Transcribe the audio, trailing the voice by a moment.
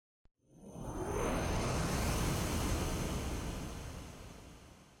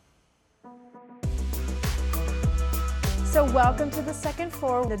So welcome to the second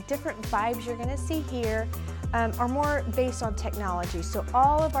floor. The different vibes you're going to see here are more based on technology. So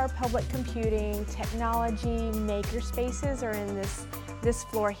all of our public computing, technology, maker spaces are in this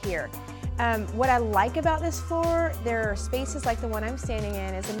floor here. What I like about this floor, there are spaces like the one I'm standing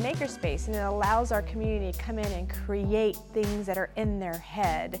in is a maker space, and it allows our community to come in and create things that are in their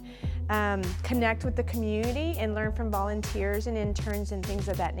head. Connect with the community and learn from volunteers and interns and things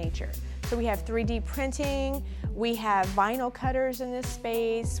of that nature. So we have 3D printing, we have vinyl cutters in this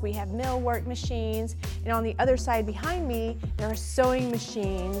space, we have millwork machines, and on the other side behind me, there are sewing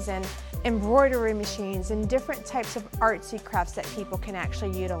machines and embroidery machines and different types of artsy crafts that people can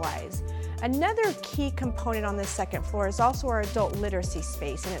actually utilize. Another key component on this second floor is also our adult literacy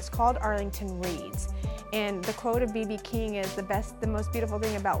space, and it's called Arlington Reads. And the quote of B.B. King is, the most beautiful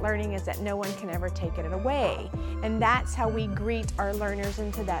thing about learning is that no one can ever take it away. And that's how we greet our learners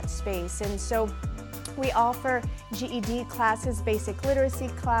into that space. And so we offer GED classes, basic literacy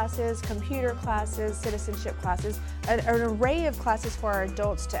classes, computer classes, citizenship classes, an array of classes for our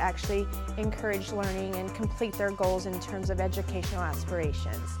adults to actually encourage learning and complete their goals in terms of educational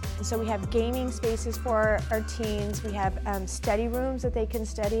aspirations. And so we have gaming spaces for our teens, we have study rooms that they can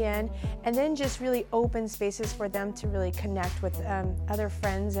study in, and then just really open spaces for them to really connect with other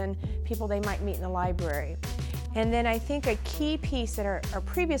friends and people they might meet in the library. And then I think a key piece that our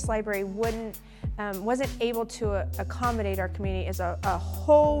previous library wasn't able to accommodate our community is a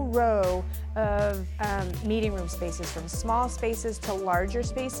whole row of meeting room spaces, from small spaces to larger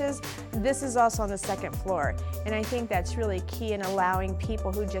spaces. This is also on the second floor, and I think that's really key in allowing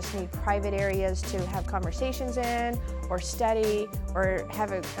people who just need private areas to have conversations in, or study, or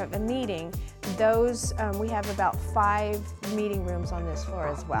have a meeting. Those, we have about 5 meeting rooms on this floor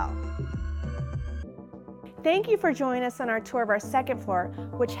as well. Thank you for joining us on our tour of our second floor,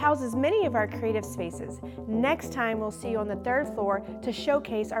 which houses many of our creative spaces. Next time, we'll see you on the third floor to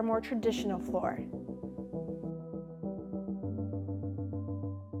showcase our more traditional floor.